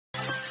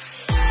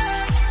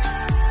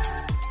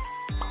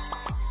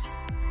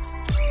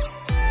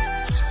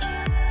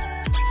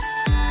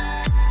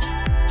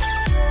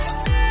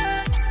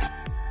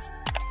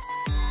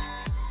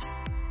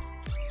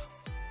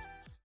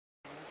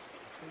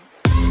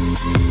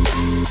Like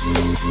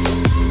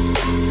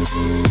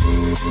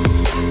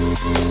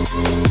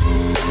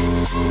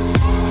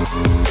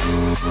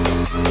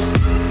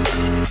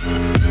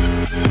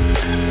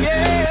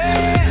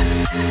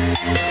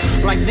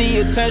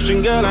the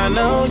attention, girl, I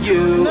know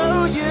you.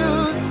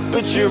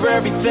 But you're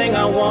everything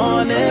I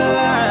want in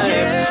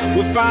life.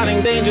 We're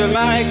fighting danger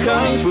like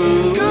Kung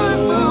Fu.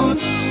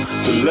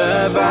 The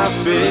love I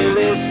feel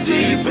is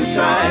deep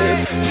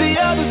inside. The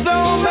others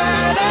don't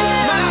matter.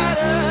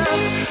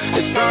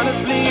 It's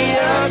honestly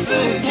us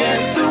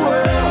against the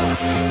world.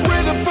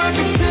 We're the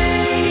perfect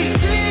team.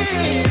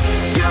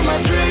 You're my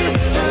dream,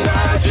 and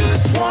I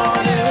just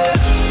want it.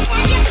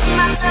 Can't get to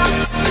myself.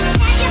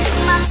 Can't get to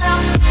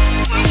myself.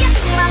 Can't get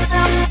to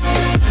myself.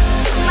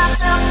 To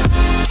myself.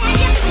 Can't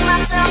get to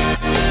myself.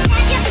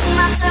 Can't get to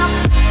myself.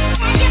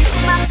 Can't get to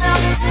myself.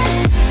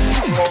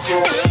 It's my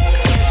dream.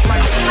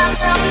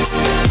 Myself.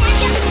 Can't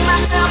get to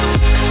myself.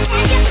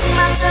 Can't get to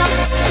myself.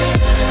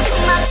 To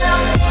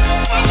myself.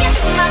 Can't get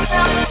to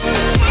myself.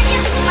 Can't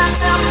get to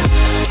myself.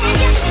 Can't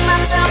get to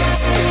myself.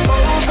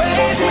 Oh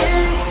baby,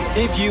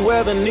 if you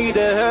ever need a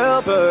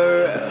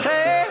helper,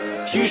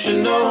 you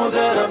should know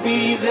that I'll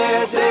be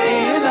there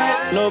day and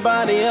night.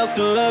 Nobody else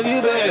can love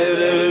you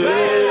better.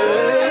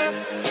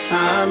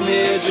 I'm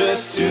here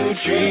just to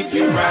treat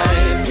you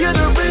right. You're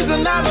the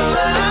reason I'm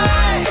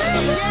alive.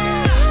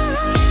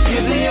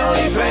 You're the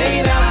only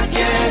pain I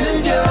can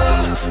endure.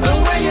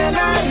 And when you're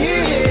not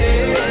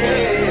here,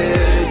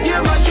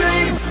 you're my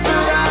dream,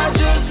 but I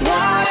just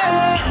want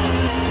it.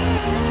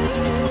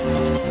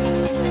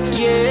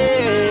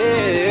 Yeah,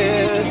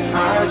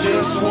 I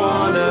just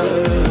wanna.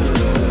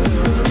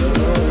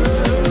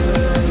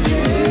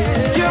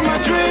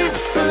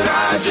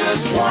 I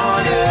just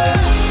want it.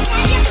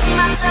 Can't get to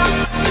myself.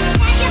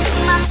 Can't get to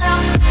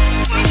myself.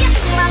 Can't get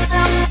to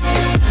myself.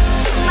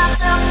 To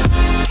myself.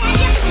 Can't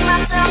get to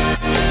myself.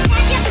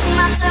 Can't get to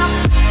myself.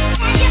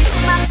 Can't get to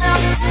myself.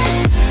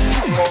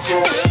 It's my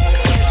dream.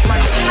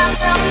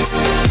 Myself.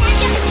 Can't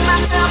get to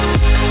myself.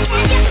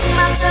 Can't get to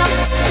myself.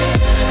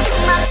 To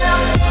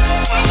myself.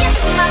 Can't get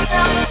to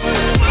myself.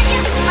 Can't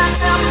get to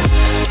myself.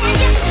 Can't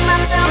get to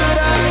myself. But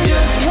I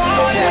just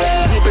want it.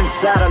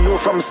 Inside I knew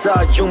from the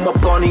start, you my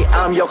bunny,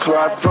 I'm your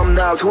Clark. From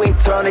now to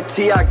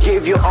eternity, I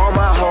give you all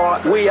my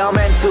heart. We are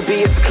meant to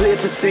be, it's clear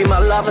to see. My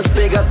love is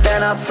bigger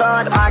than I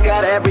thought. I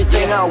got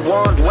everything I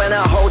want when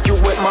I hold you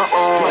with my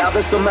arms. Yeah,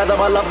 this don't matter,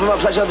 my love and my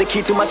pleasure, the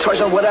key to my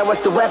treasure. Whatever's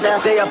the weather,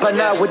 day up and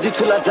out with you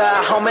till I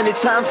die. How many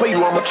times for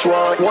you I'ma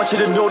try? Want you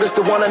to notice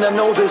the one and I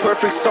know this.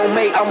 Perfect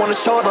soulmate, I wanna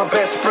show it my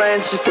best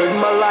friend. She saved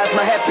my life,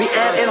 my happy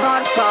end in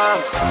hard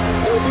times.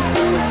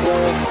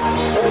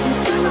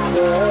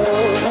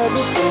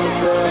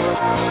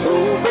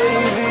 Oh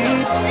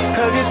baby,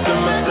 hug it to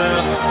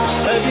myself,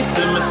 hug it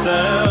to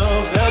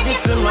myself, hug it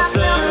to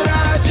myself. But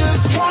I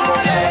just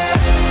want it.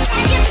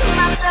 Can't get to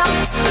myself,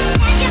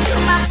 can't get to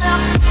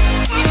myself,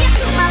 can't get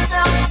to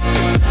myself,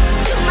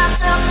 to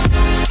myself,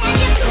 can't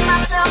get to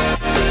myself,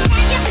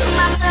 can't get to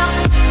myself,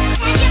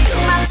 can't get to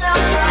myself.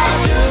 But I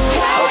just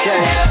want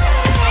it.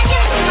 Can't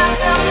get to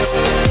myself,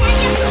 can't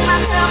get to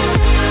myself,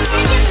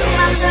 can't get to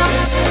myself,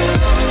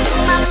 to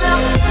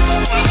myself,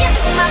 can't get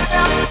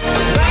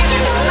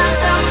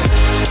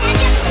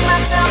to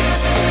myself.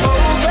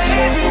 Oh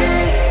baby,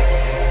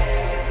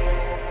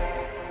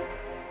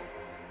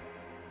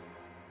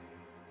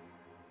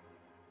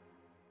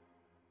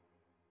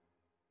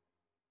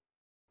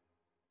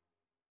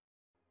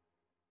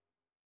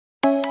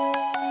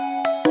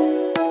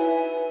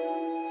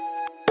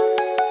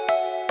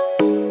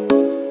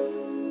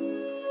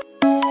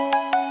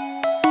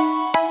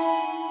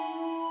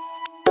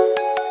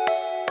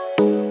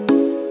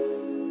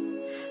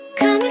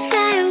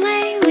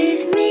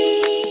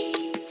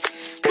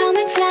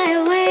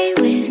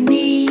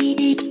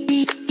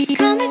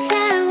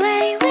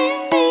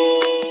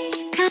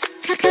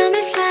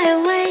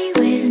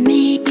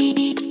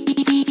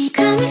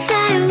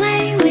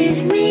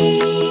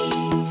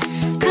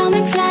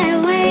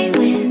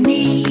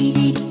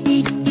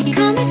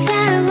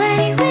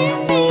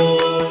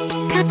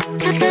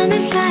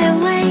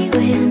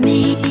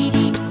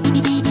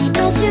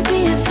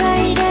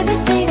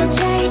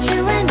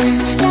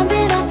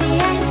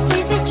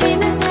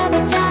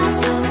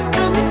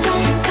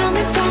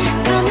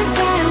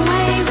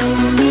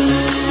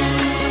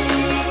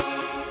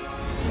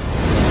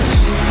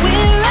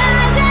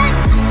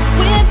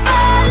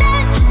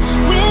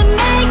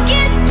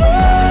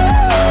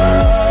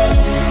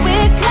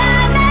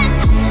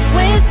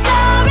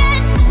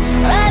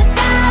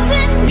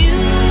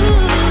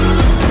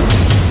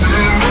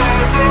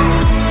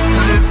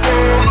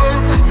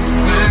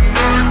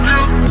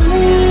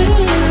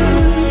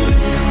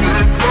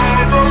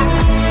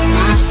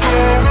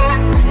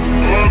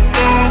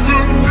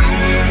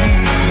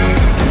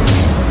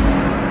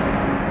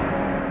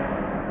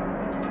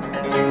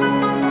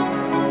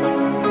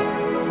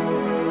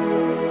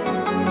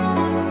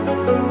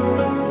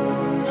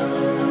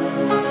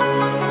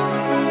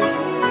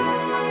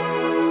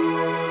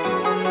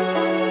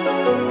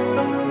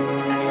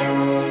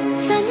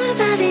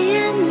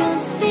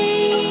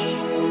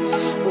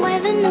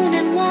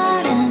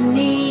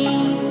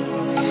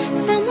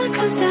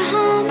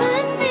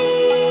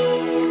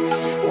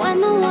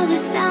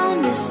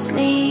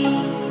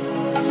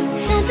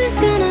 Something's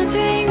gonna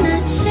bring the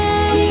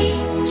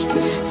change.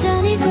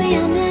 Journeys we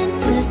are meant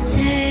to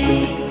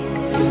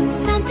take.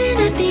 Something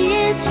at the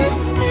edge of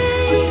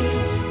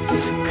space,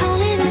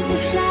 calling us to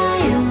fly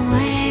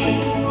away.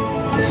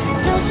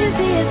 Don't you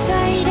be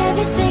afraid,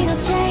 everything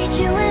will change.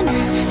 You and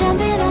I,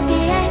 jumping off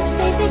the edge.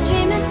 They say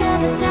dreamers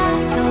never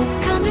die, so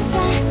come and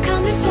fly,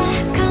 come and fly,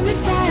 come and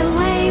fly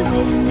away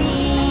with me.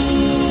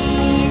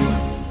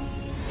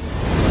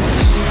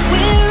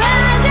 We're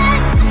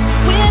rising,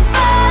 we're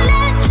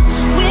falling,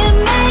 we're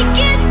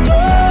making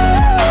through.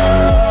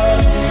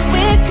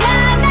 We're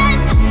climbing,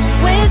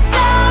 we're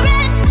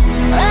soaring,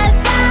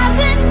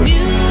 1,000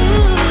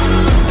 views.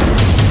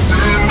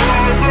 We're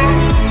rising,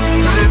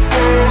 we're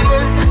falling,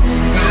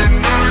 we're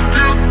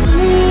making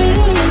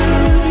through.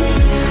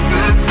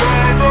 We're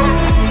climbing,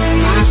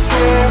 we're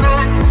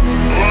soaring,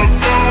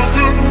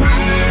 1,000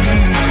 views.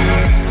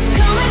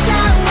 Come and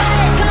fly away,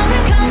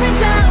 come and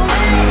fly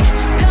away,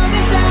 come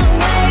and fly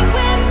away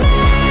with me.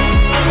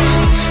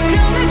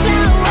 Come and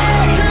fly away,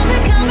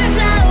 come and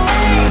fly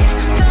away,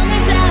 come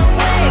and fly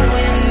away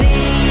with me.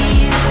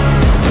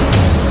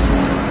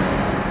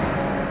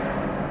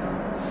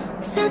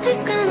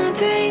 Something's gonna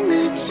bring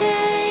the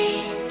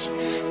change.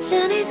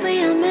 Journeys we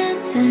are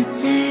meant to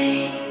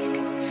take.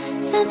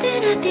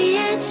 Something at the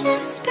edge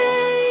of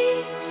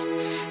space,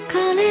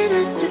 calling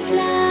us to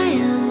fly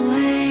away.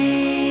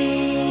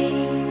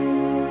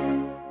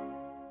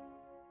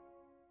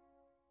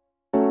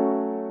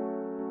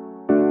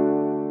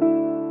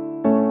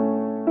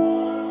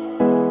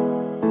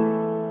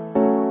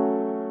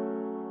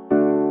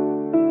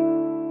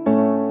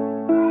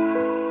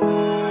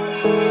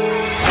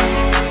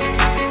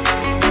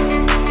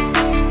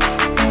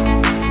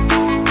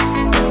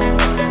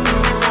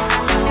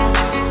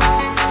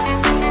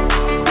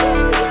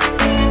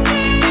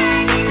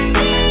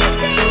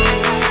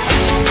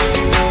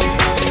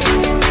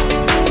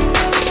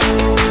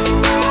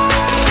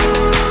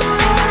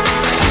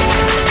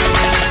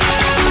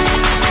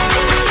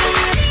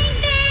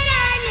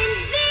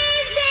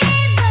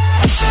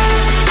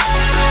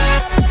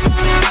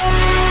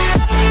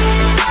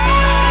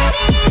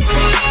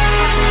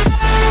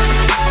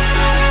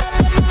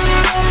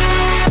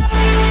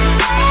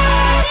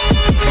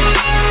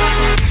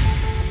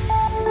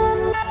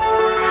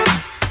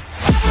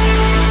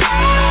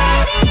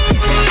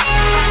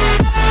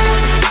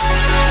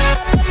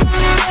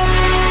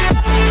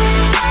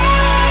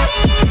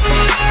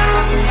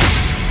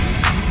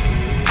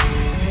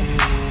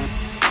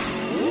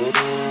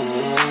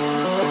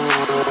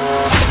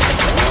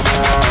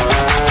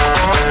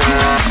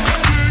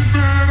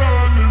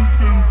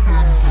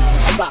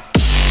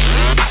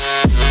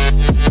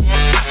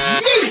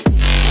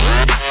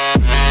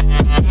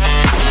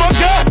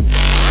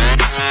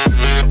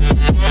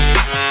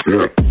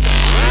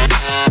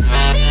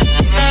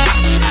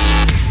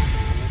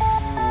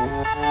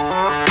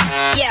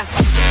 Yeah.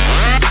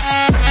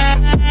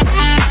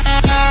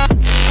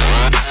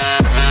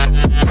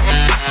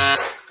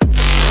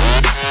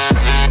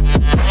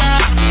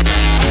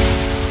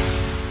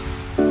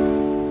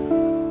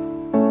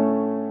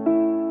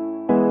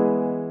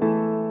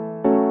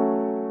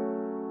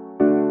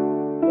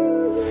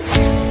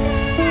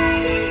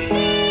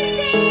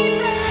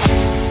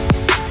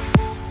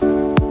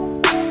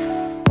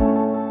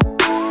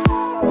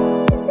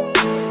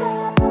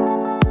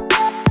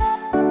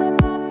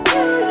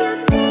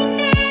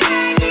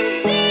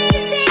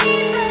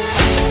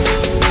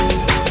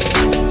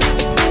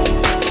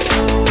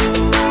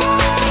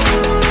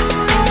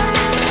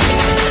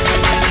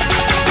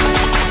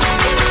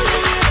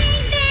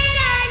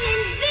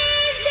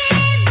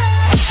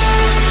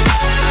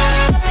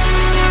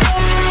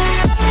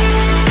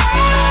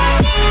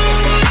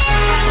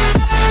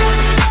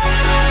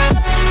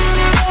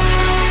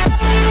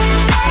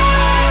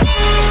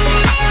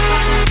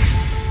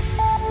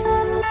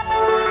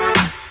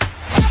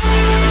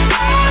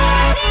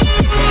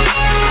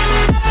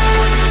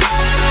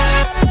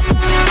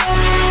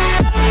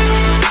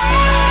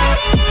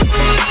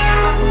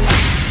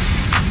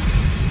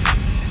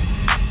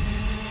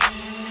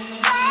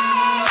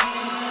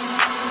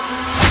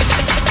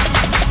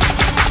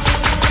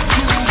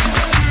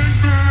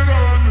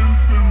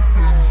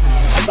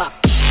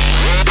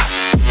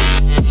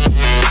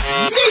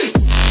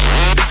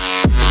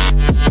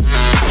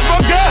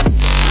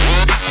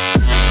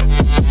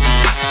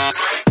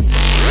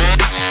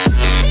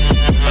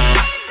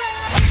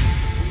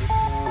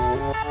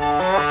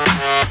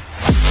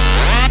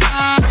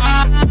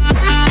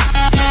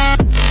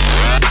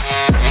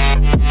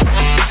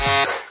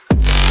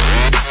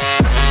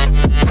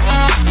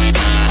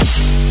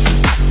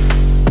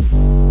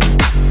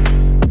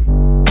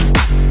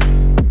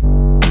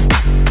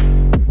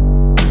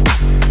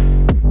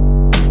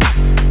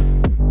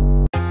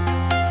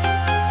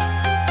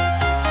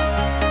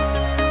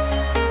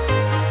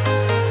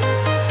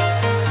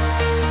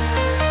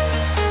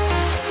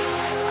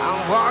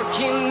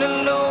 Walking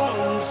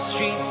alone, the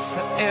streets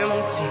are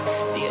empty.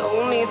 The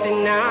only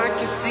thing I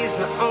can see is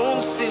my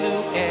own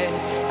silhouette.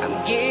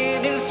 I'm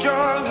getting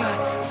stronger,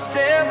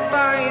 step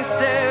by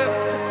step.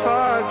 The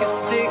clock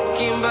is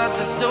ticking, but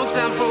there's no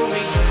time for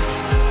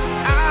regrets.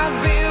 I've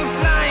been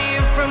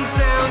flying from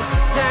town to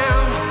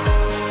town,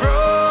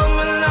 from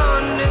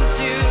London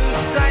to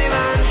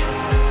Taiwan.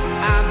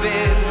 I've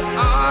been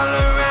all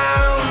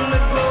around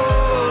the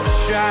globe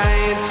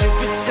trying to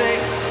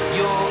protect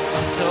your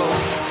soul.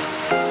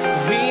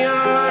 We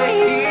are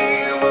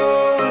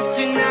heroes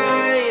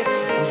tonight.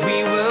 We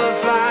will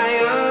fly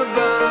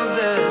above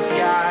the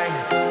sky.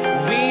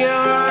 We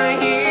are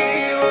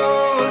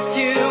heroes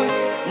tonight.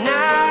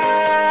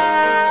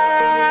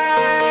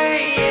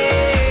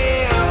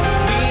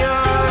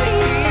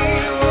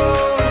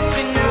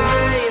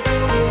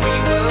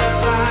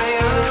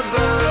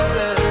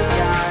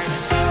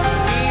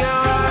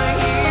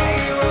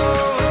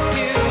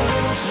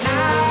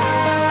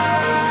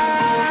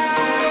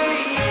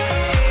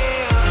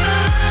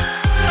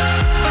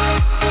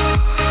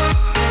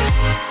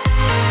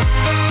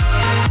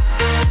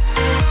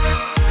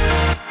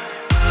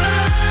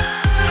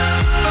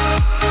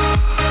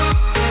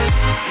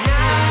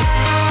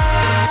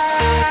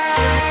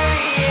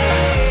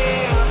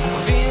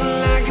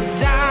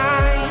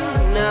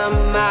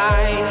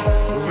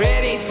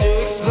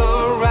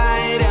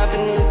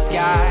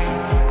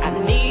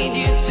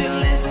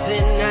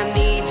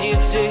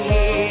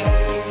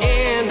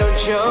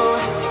 Show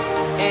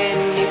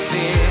any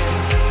fear.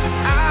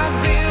 I've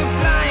been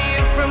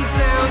flying from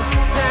town to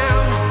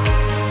town,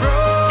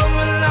 from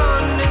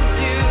London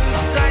to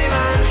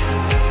Taiwan.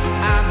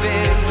 I've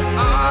been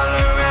all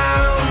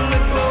around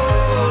the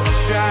globe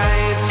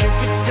trying to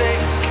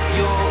protect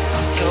your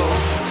soul.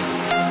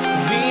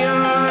 We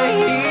are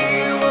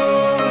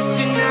heroes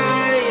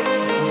tonight.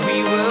 We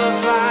will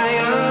fly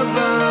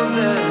above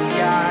the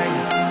sky.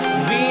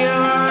 We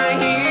are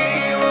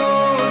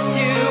heroes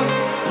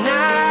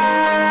tonight.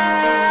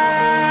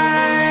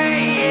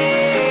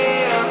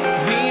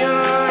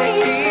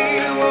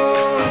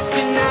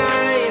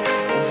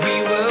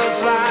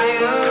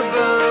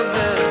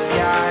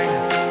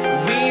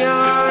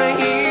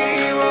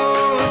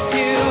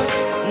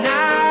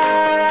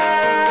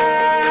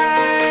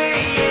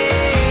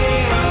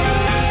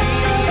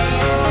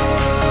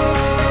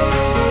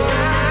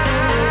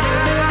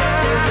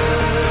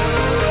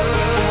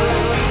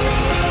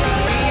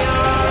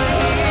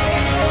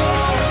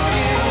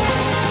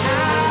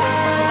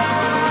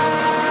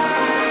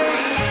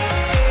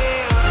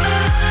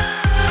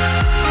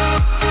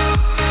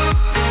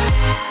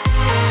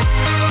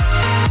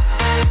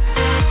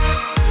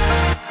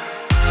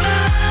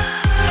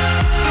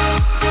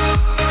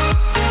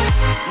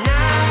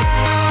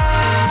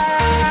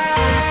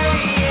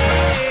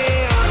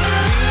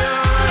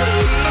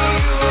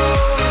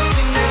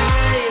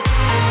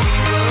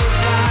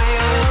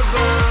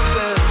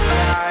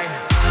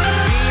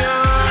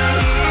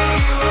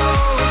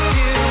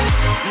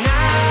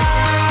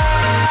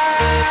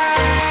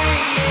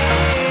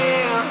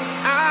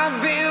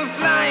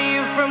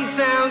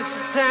 Town to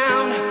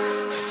town,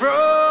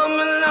 from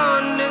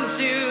London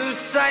to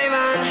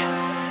Taiwan.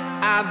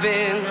 I've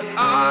been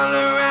all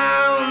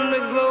around the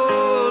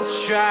globe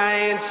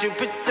trying to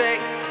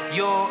protect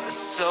your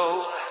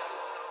soul.